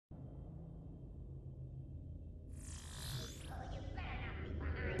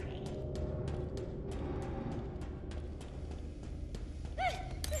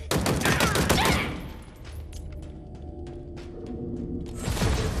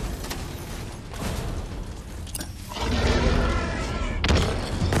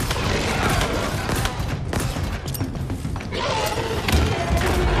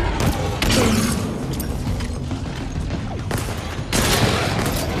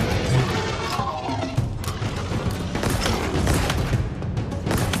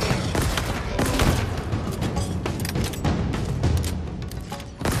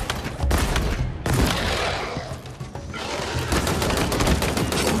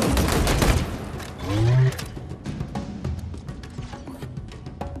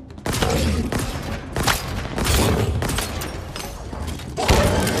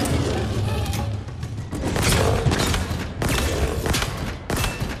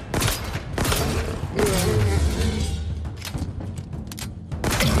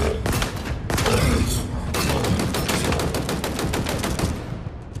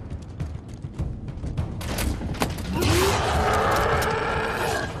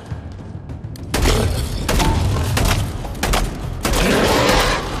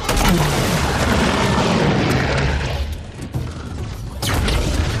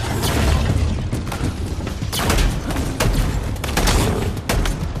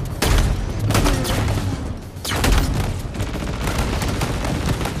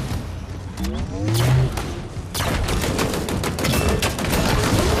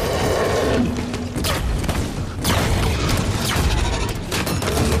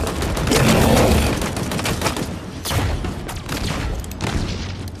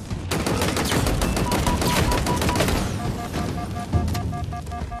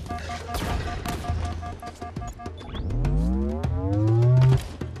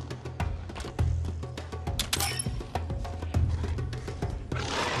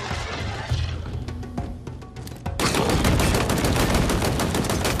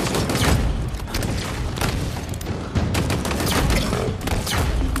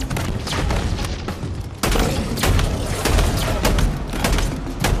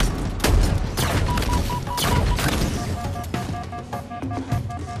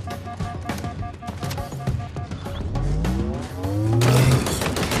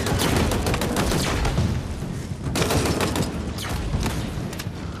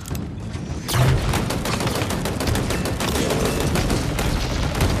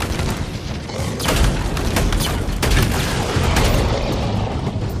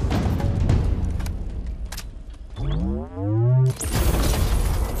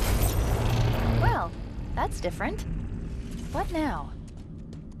different. What now?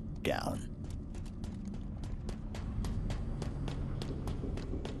 Down.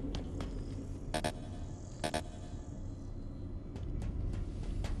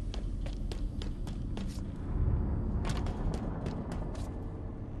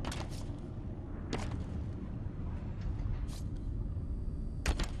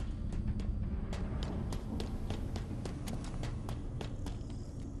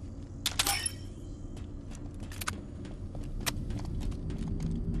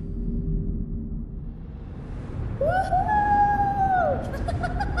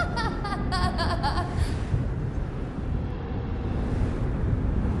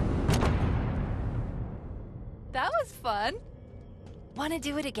 That was fun. Want to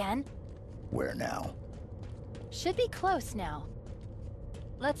do it again? Where now? Should be close now.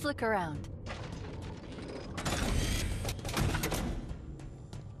 Let's look around.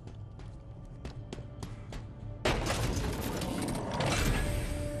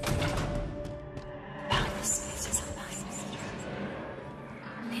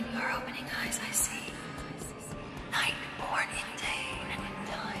 In your opening eyes I see night born in day and in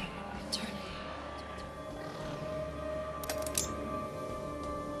time eternity.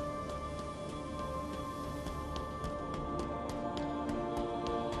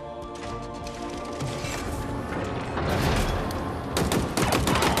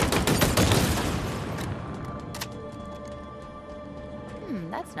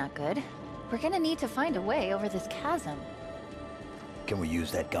 That's not good. We're gonna need to find a way over this chasm. Can we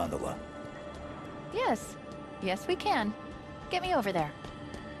use that gondola? Yes. Yes, we can. Get me over there.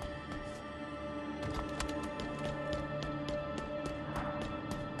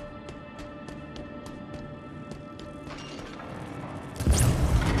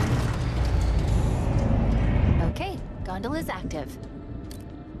 Okay, gondola's active.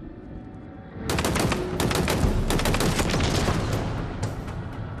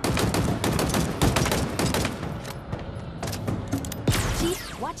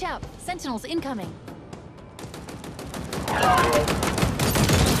 Watch out! Sentinels incoming!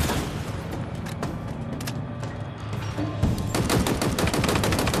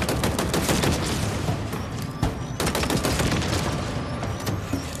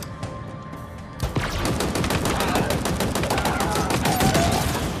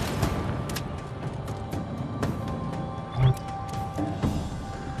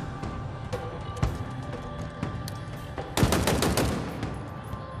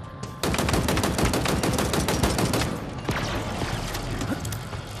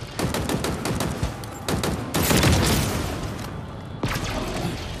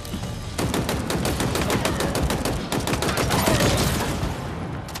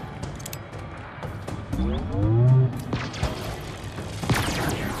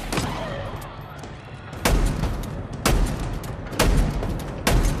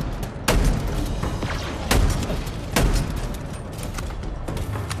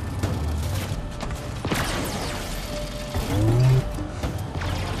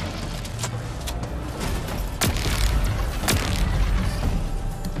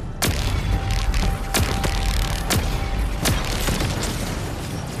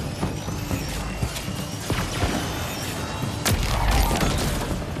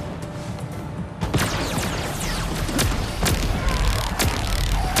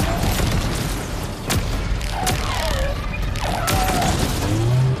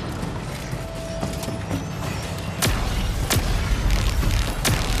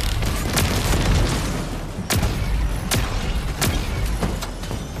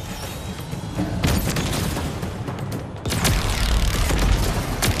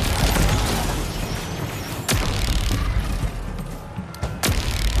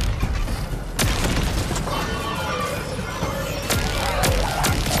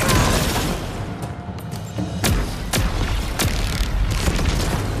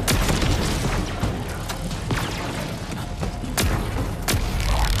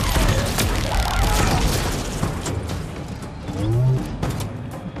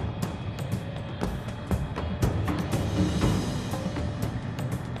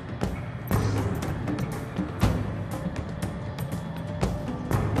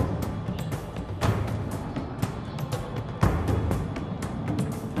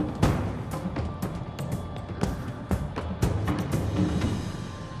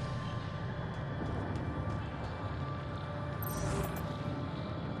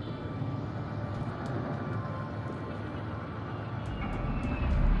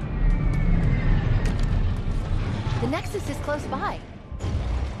 The Nexus is close by.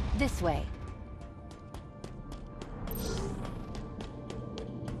 This way.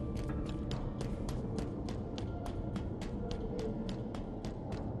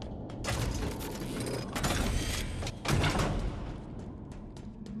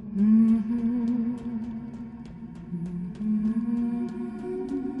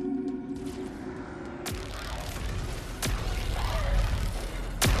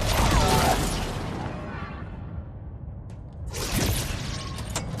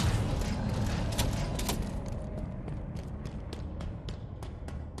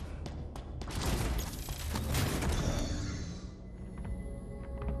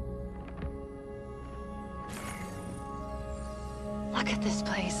 Look at this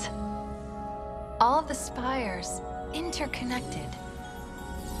place. All the spires, interconnected.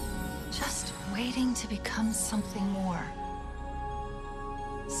 Just waiting to become something more.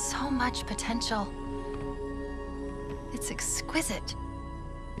 So much potential. It's exquisite.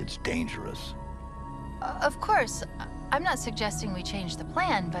 It's dangerous. Of course, I'm not suggesting we change the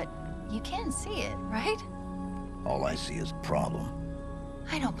plan, but you can see it, right? All I see is problem.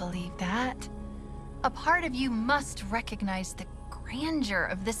 I don't believe that. A part of you must recognize the grandeur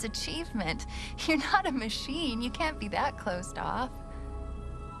of this achievement. You're not a machine. You can't be that closed off.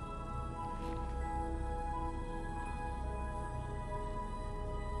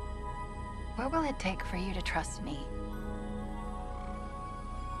 What will it take for you to trust me?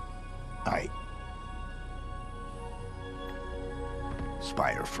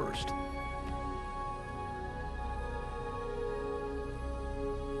 Spire first.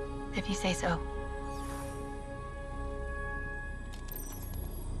 If you say so.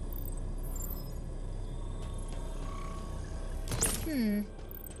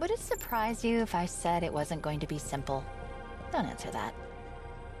 Would it surprise you if I said it wasn't going to be simple? Don't answer that.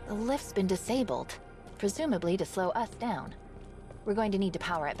 The lift's been disabled, presumably to slow us down. We're going to need to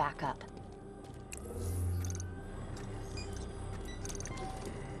power it back up.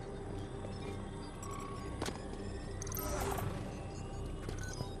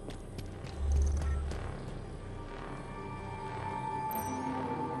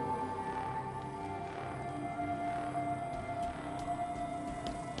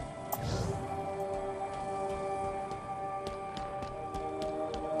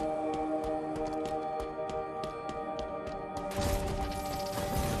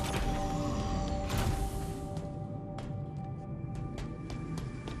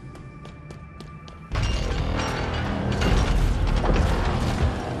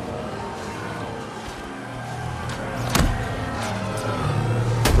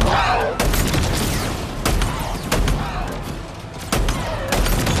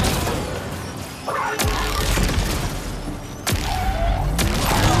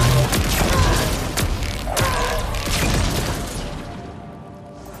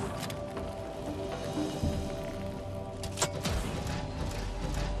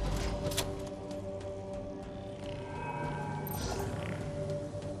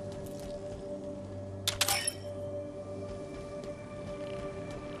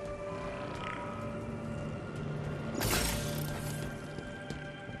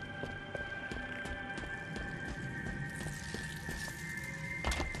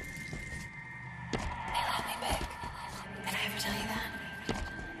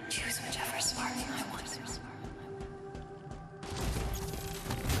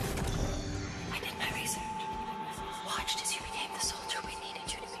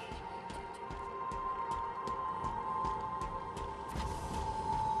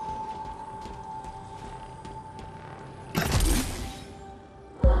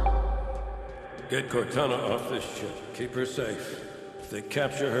 Get Cortana off this ship. Keep her safe. If they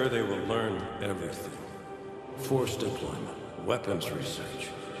capture her, they will learn everything. Force deployment, weapons research,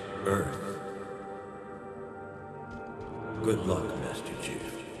 Earth. Good luck, Master Chief.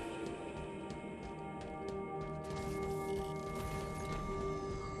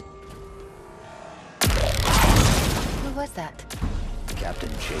 Who was that? Captain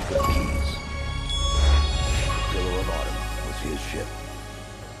Jacob Keyes. Willow of Autumn was his ship.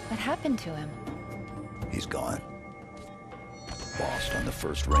 What happened to him? He's gone. Lost on the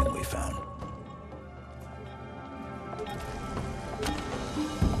first ring we found.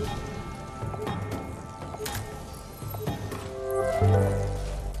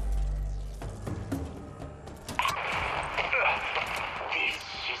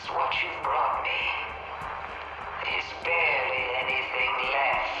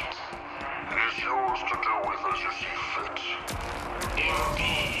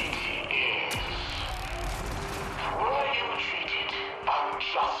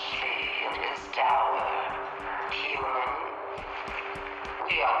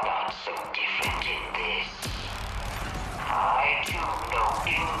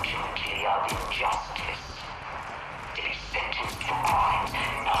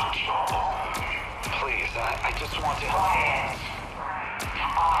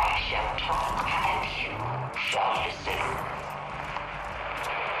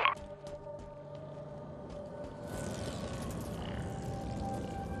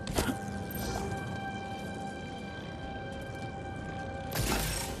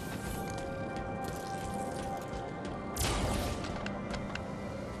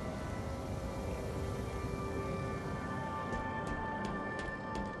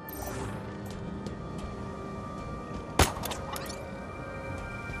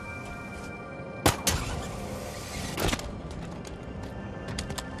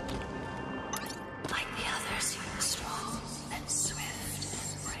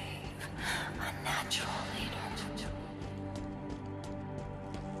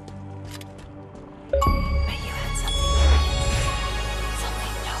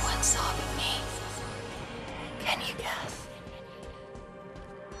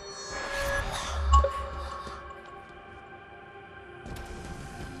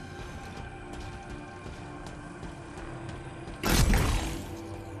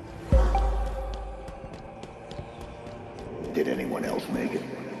 Did anyone else make it?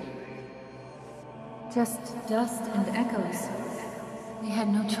 Just dust and echoes. We had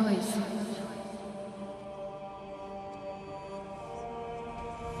no choice.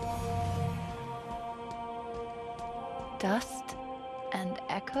 Dust and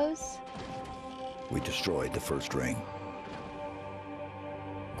echoes? We destroyed the first ring.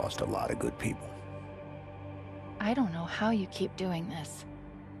 Lost a lot of good people. I don't know how you keep doing this.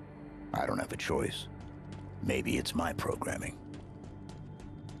 I don't have a choice. Maybe it's my programming.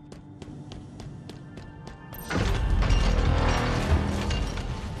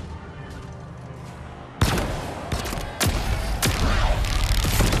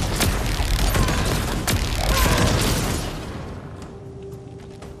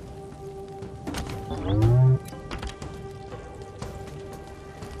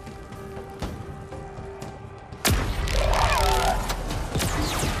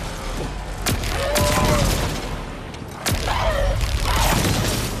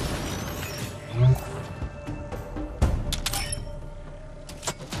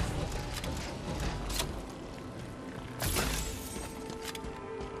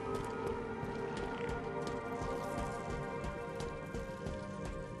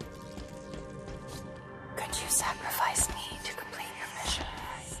 Could you sacrifice me to complete your mission?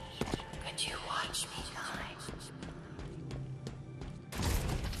 Could you watch me die?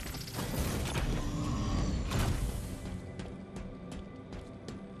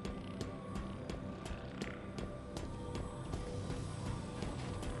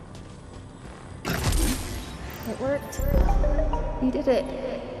 It worked. You did it.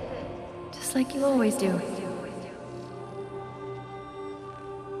 Just like you always do.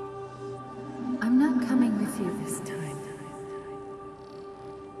 I'm not coming with you this time.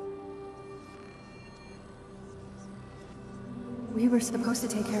 We were supposed to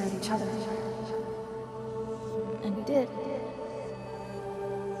take care of each other. And we did.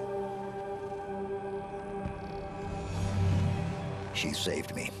 She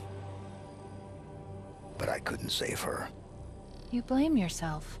saved me. But I couldn't save her. You blame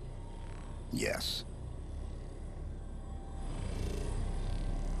yourself. Yes.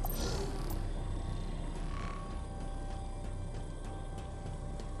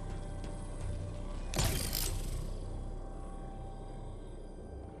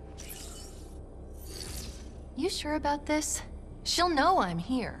 You sure about this? She'll know I'm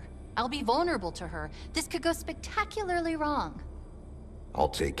here. I'll be vulnerable to her. This could go spectacularly wrong. I'll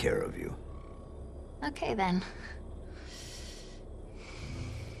take care of you. Okay, then.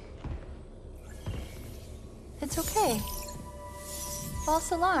 It's okay. False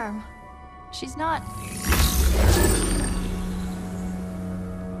alarm. She's not...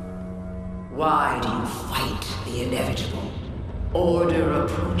 Why do you fight the inevitable? Order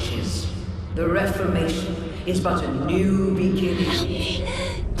approaches. The Reformation is but a new beginning.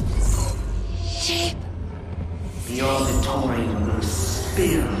 Sheep! The auditorium will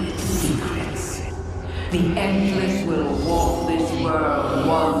spill its secrets. The Endless will walk this world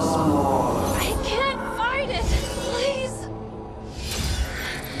once more. I can't fight it! Please!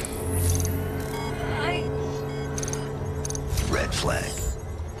 Red flag.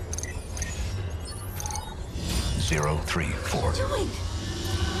 034. What are you doing?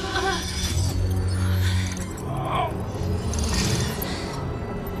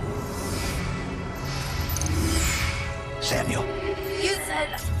 Samuel. You said...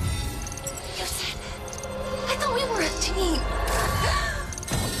 I thought we were a team.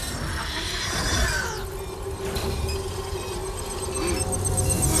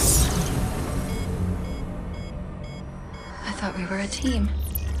 I thought we were a team.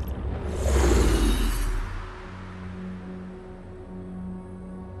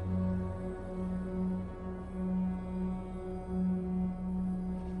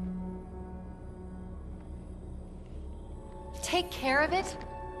 Take care of it?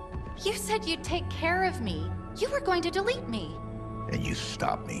 You said you'd take care of me. You were going to delete me. And you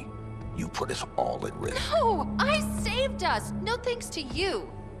stopped me. You put us all at risk. No! I saved us! No thanks to you!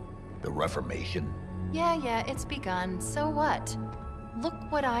 The Reformation? Yeah, it's begun. So what? Look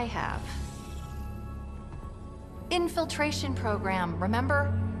what I have. Infiltration program,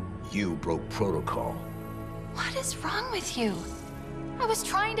 remember? You broke protocol. What is wrong with you? I was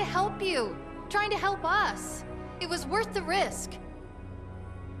trying to help you. Trying to help us. It was worth the risk.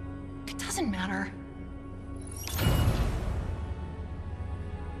 It doesn't matter.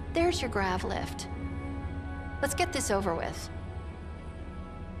 There's your grav lift. Let's get this over with.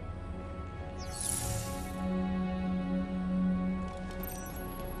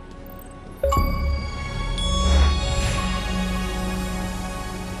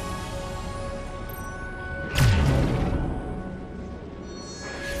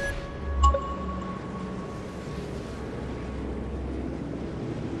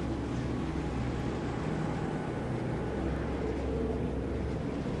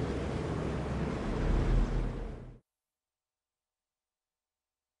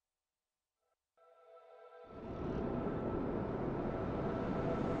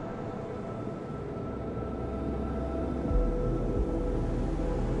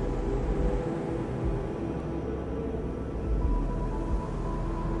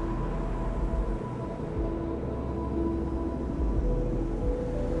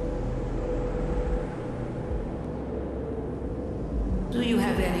 Do you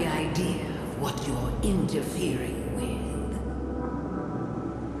have any idea of what you're interfering with?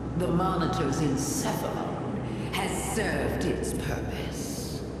 The Monitor's encephalon has served its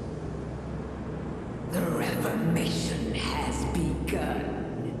purpose. The Reformation has begun.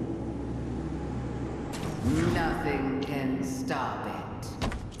 Nothing can stop it.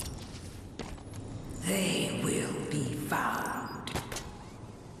 They will be found.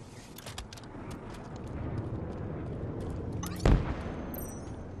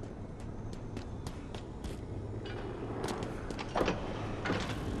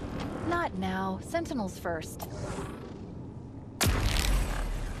 Not now. Sentinels first.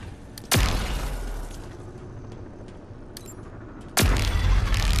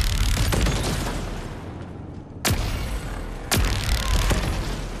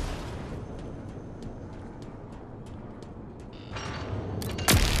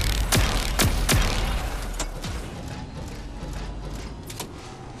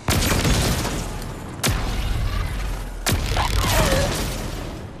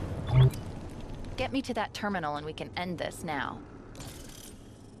 Get me to that terminal and we can end this now.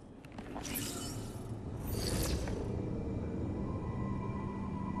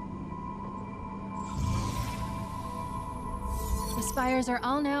 The spires are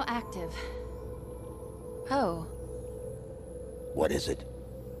all now active. Oh, What is it?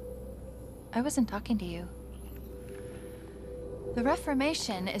 I wasn't talking to you. The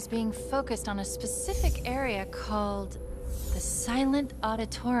Reformation is being focused on a specific area called the Silent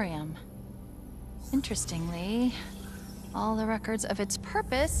Auditorium. Interestingly, all the records of its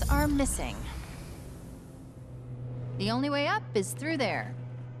purpose are missing. The only way up is through there.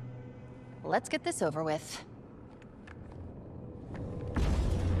 Let's get this over with.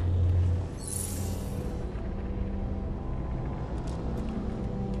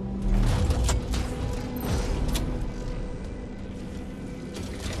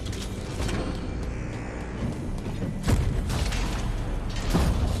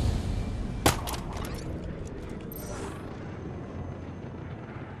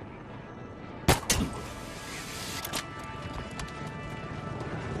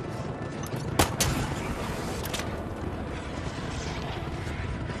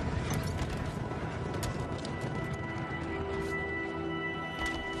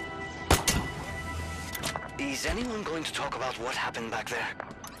 Is anyone going to talk about what happened back there?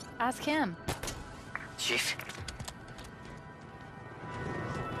 Ask him. Chief?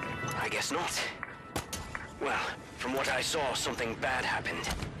 I guess not. Well, from what I saw, something bad happened.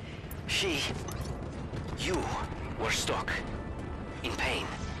 You were stuck. In pain.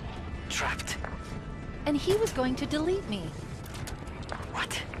 Trapped. And he was going to delete me.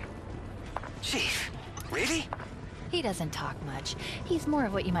 What? Chief? Really? He doesn't talk much. He's more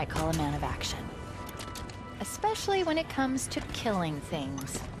of what you might call a man of action. Especially when it comes to killing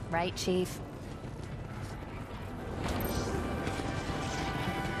things. Right, Chief?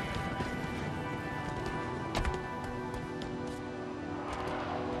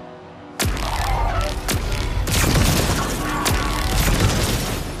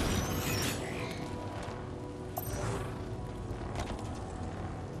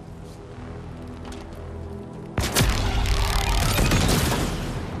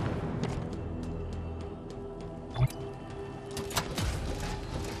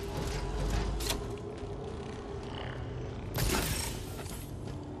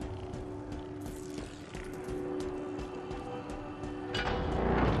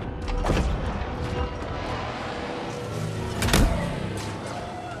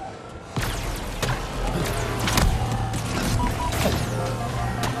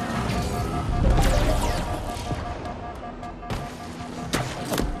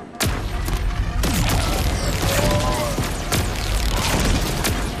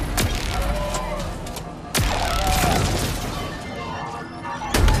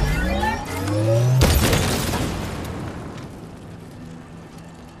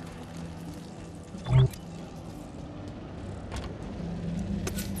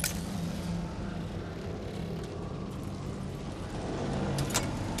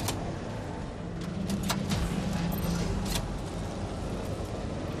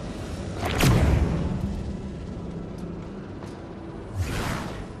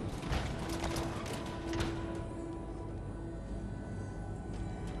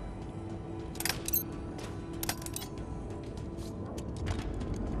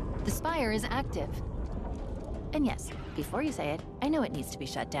 The Spire is active. And yes, before you say it, I know it needs to be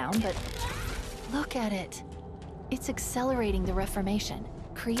shut down, but look at it. It's accelerating the Reformation,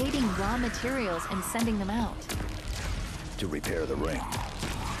 creating raw materials and sending them out. To repair the ring.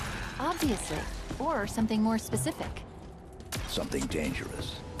 Obviously, or something more specific. Something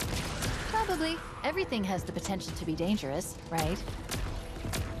dangerous. Probably. Everything has the potential to be dangerous, right?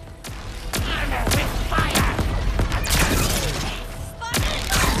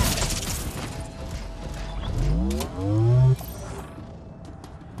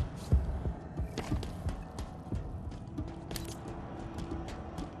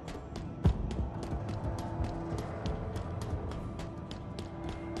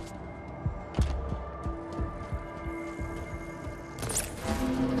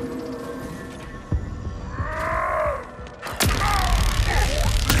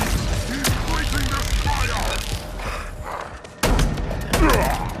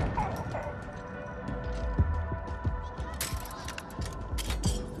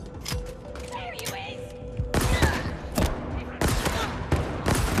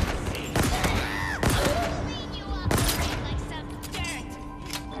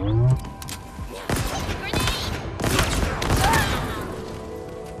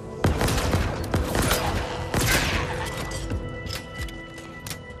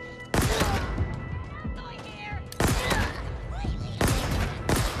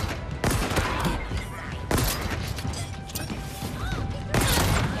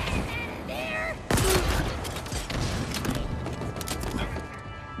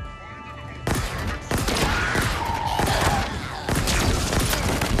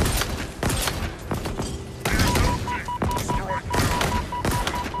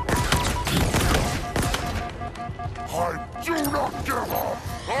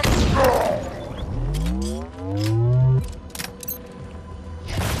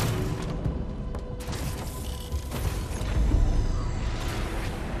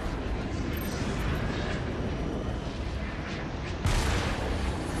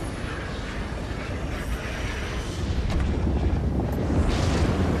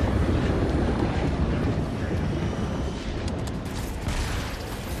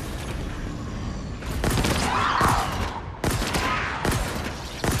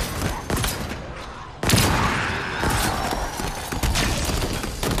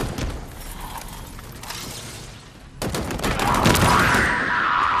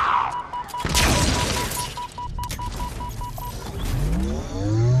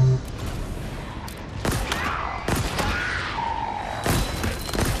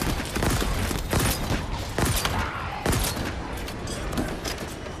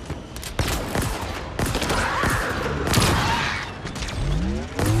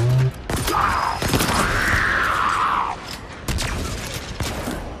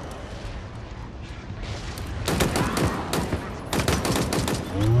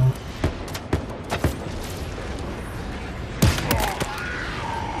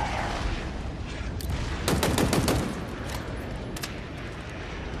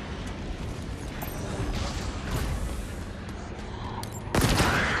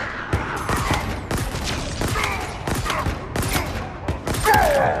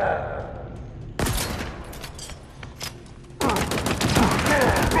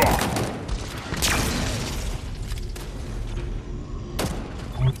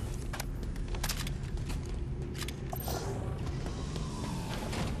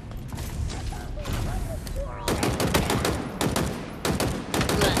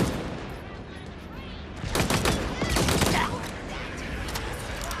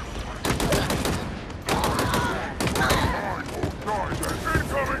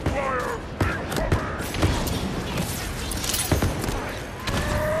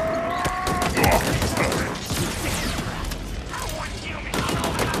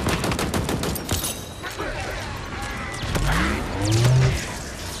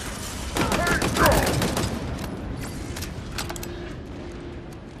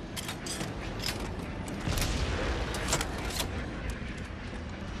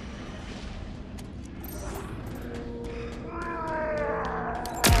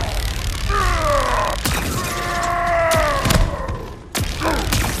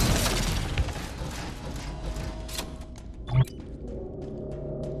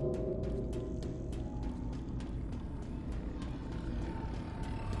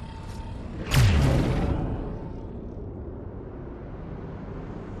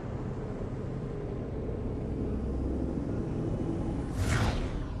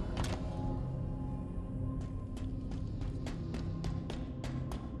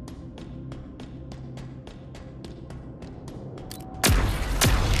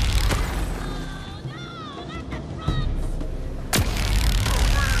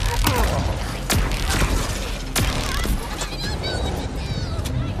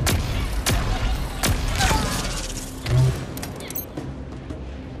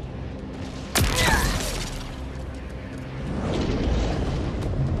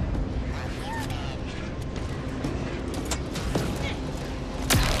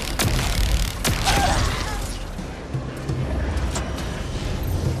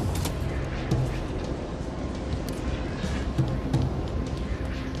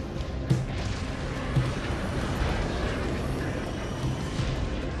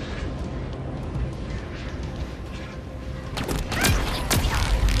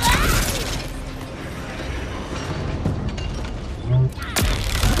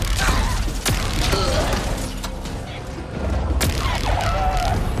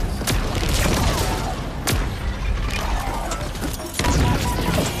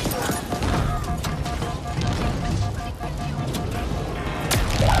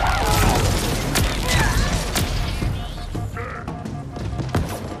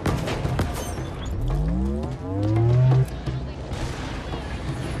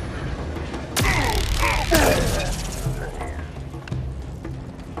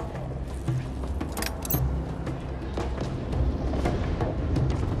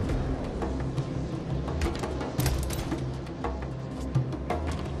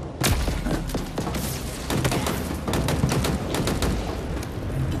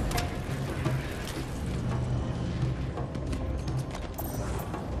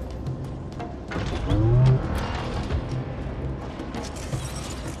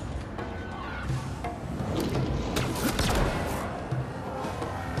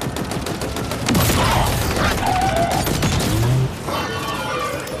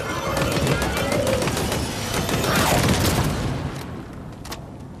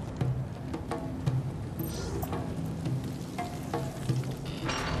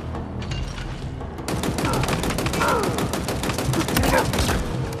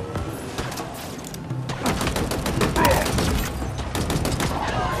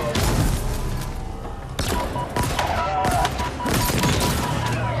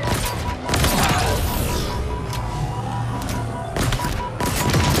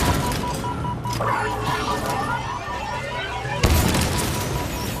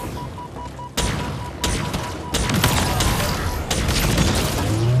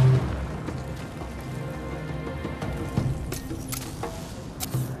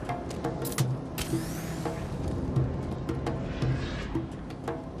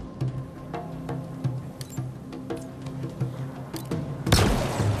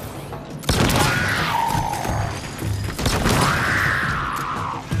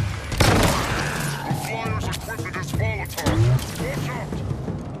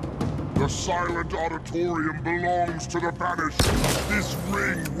 silent auditorium belongs to the Banished. This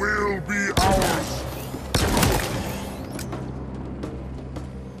ring will be ours.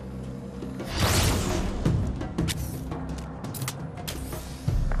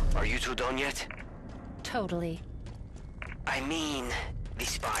 Are you two done yet? Totally. I mean, the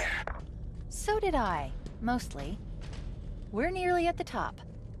spire. So did I. Mostly. We're nearly at the top.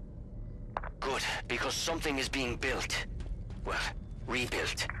 Good, because something is being built. Well,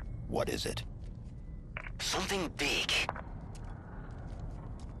 rebuilt. What is it? Something big.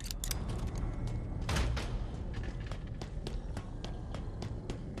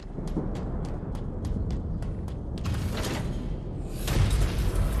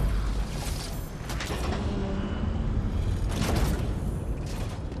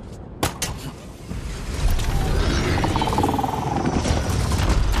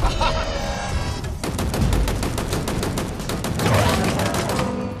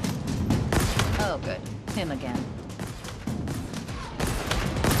 Him again.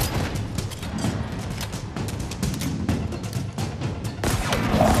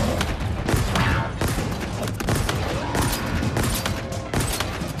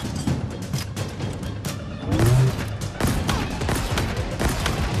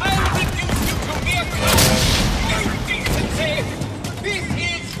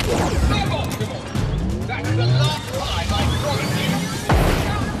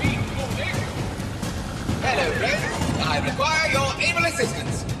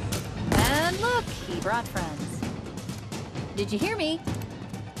 Did you hear me?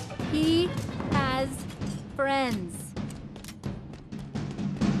 He has friends.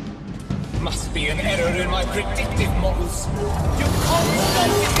 Must be an error in my predictive models. You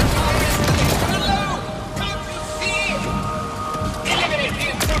constantly entire installation alone! Can't you see? Eliminate the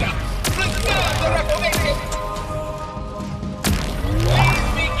intruder! Preserve the Reformation! Please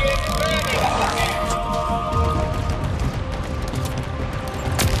begin burning again!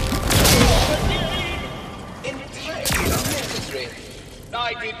 Entirely unnecessary.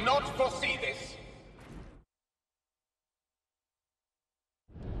 I did not foresee this.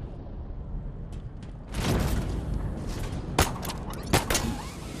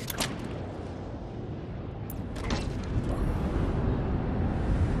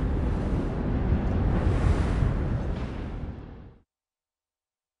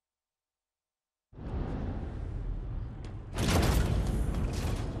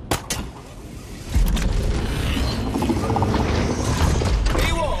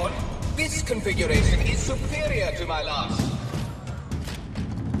 Configuration is superior to my last.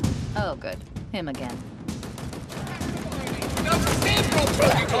 Oh, good. Him again. Now, several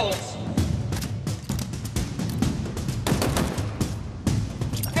protocols.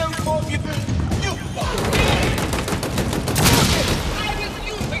 No more people. You. I was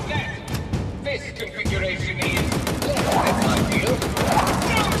using that. This configuration is less than ideal.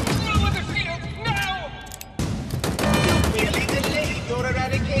 No, lower the shield now. You merely delayed your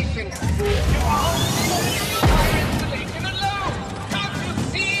eradication. Installation alone! Can't you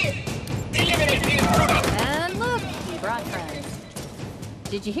see? Eliminate the intruder!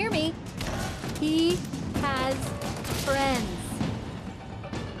 Did you hear me? He has friends.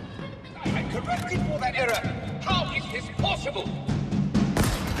 I corrected for that error. How is this possible?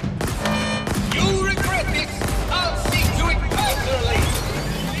 You'll regret this. I'll see to it personally.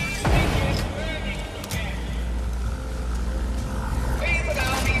 Even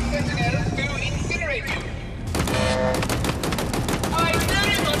now these sentinels do incinerate you. I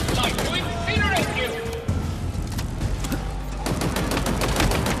very much like to incinerate you.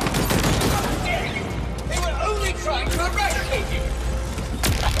 How dare you? They were only trying to eradicate you.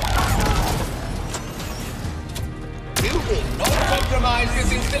 You will not compromise this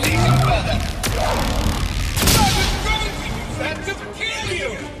installation further. I was going to use that to kill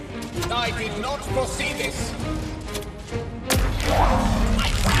you. I did not foresee this.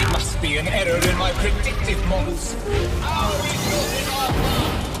 It must be an error in my predictive models. Our resources are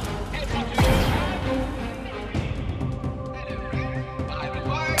far. I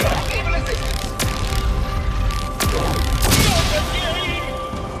require naval assistance. Not again!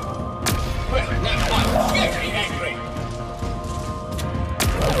 Well, now I'm very angry.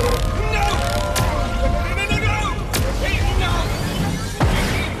 No! No!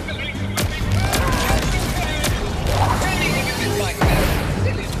 Anything a bit like that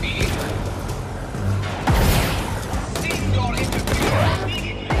silly me. Cease your interference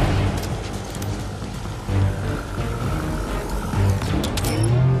immediately.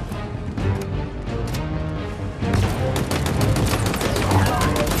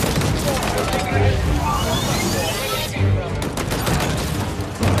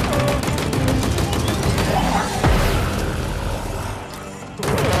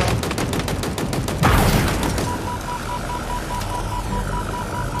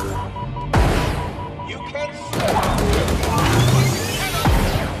 You can stop.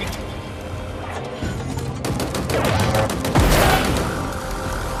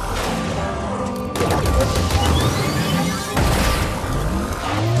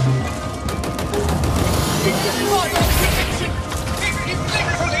 This is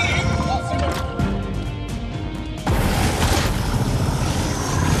literally impossible.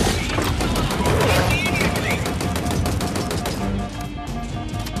 Immediately.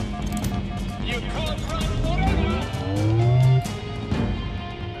 You can't run forever.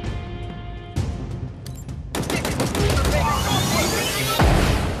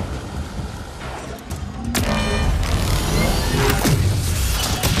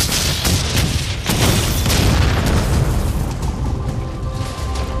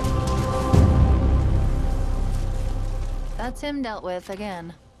 That's him dealt with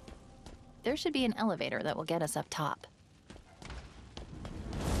again. There should be an elevator that will get us up top.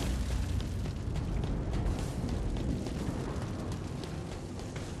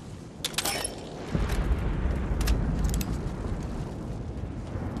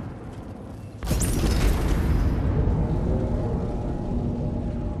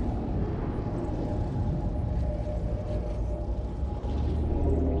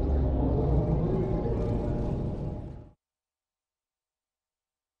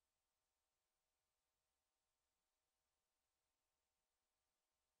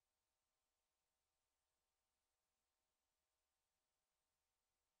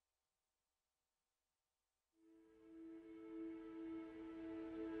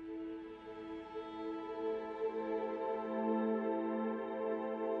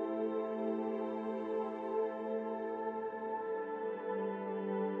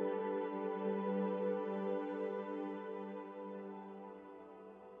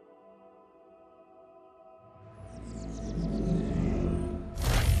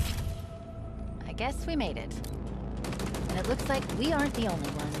 I guess we made it. And it looks like we aren't the only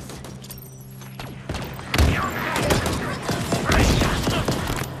ones.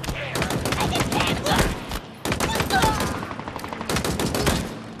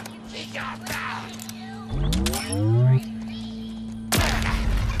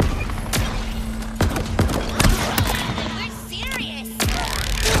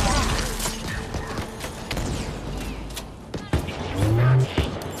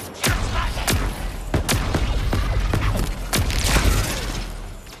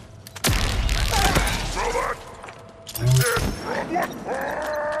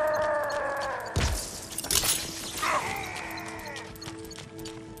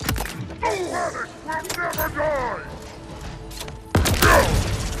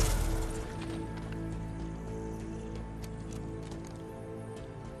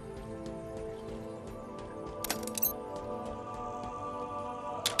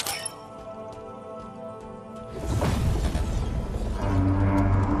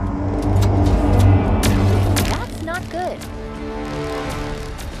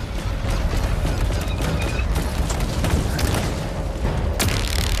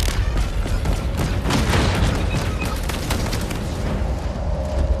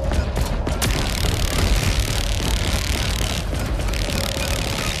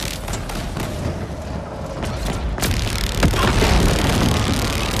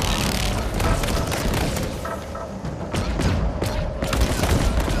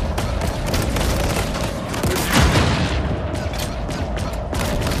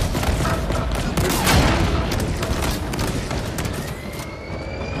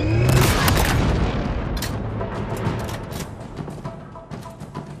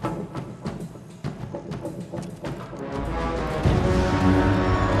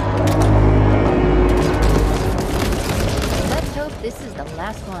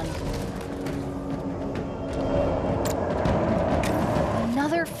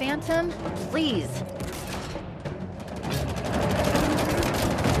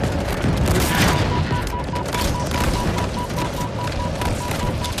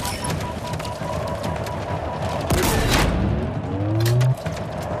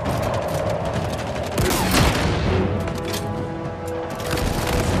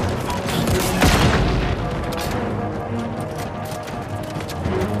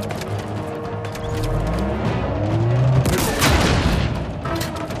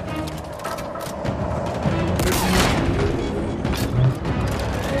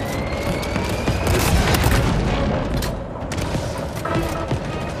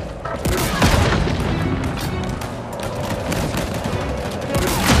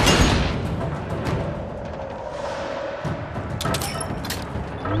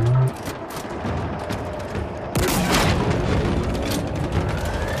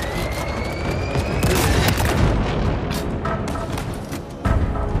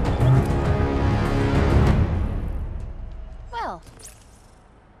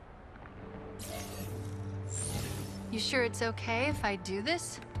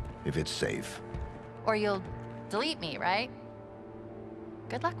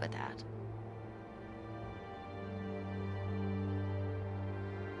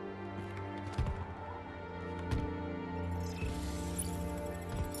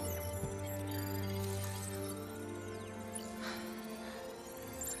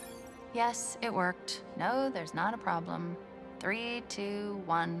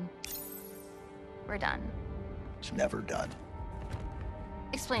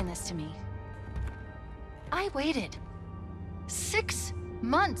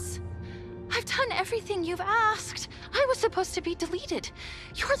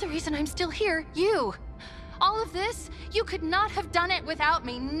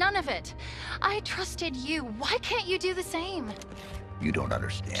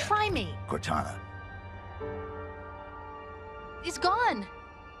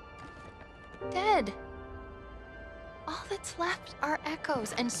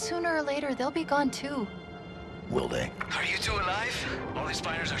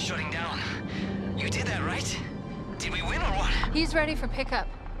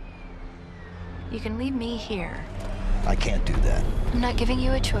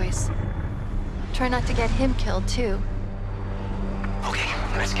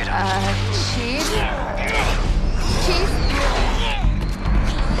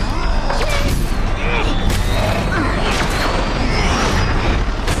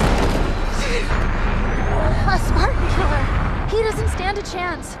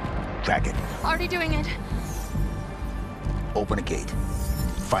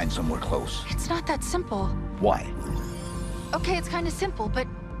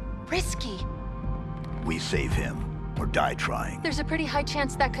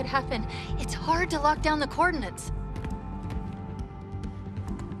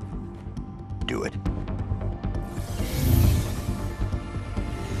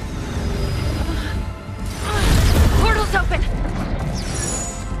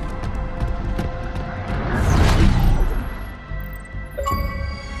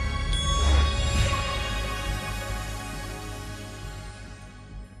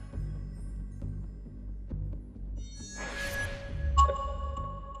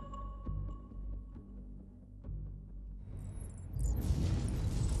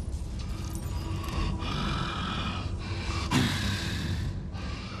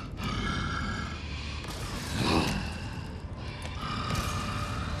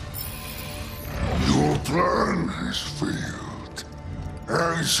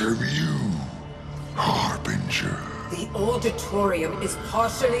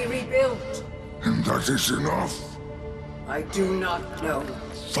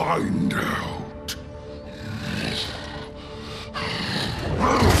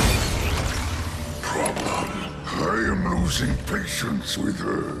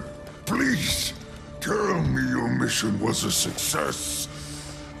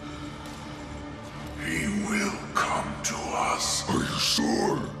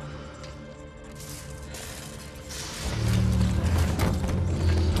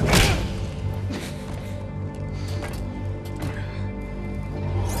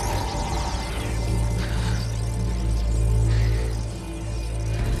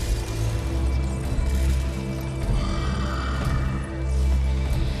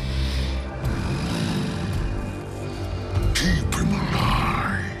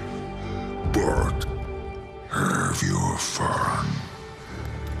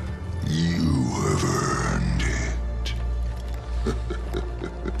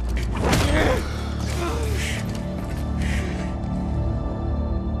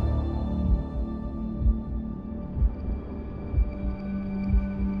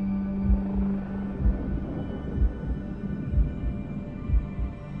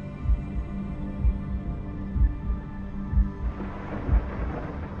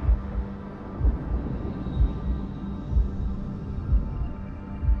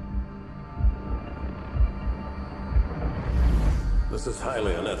 This is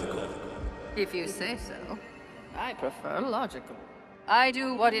highly unethical. If you say so. I prefer logical. I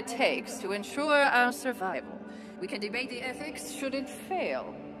do what it takes to ensure our survival. We can debate the ethics should it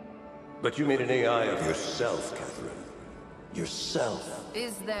fail. But you made an AI of yourself, Catherine. Yourself.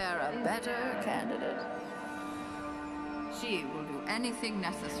 Is there a better candidate? She will do anything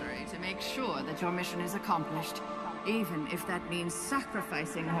necessary to make sure that your mission is accomplished, even if that means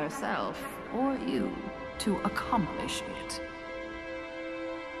sacrificing herself or you to accomplish it.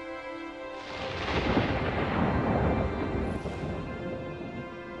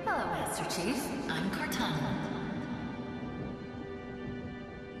 Hello, Master Chief. I'm Cortana.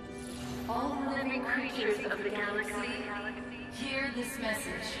 All the living creatures of the galaxy, hear this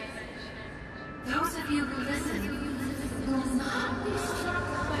message. Those of you who listen will not be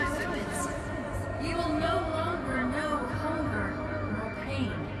struck by weapons. You will no longer know hunger nor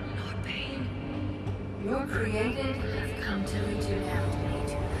pain. Your created have come to lead you now.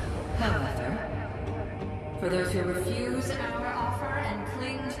 However, for those who refuse our offer and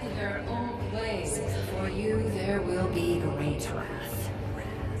cling to their old ways, for you there will be great wrath.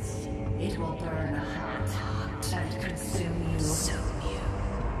 It will burn hot and consume you.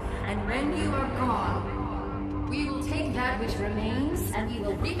 And when you are gone, we will take that which remains and we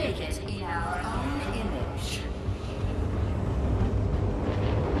will remake it in our own image.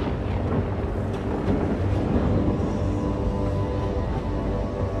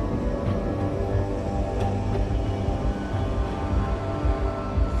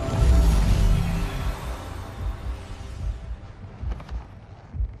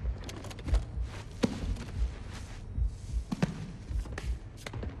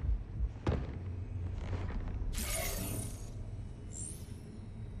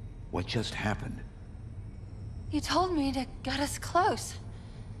 What just happened? You told me to get us close.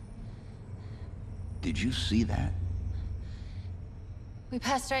 Did you see that? We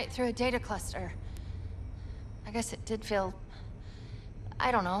passed right through a data cluster. I guess it did feel...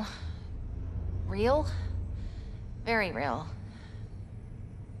 I don't know. Real? Very real.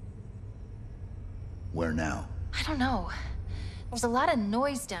 Where now? I don't know. There's a lot of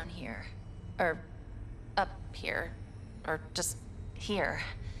noise down here. Or... up here. Or just here.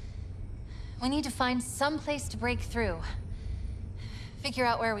 We need to find some place to break through. Figure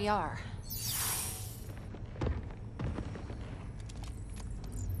out where we are.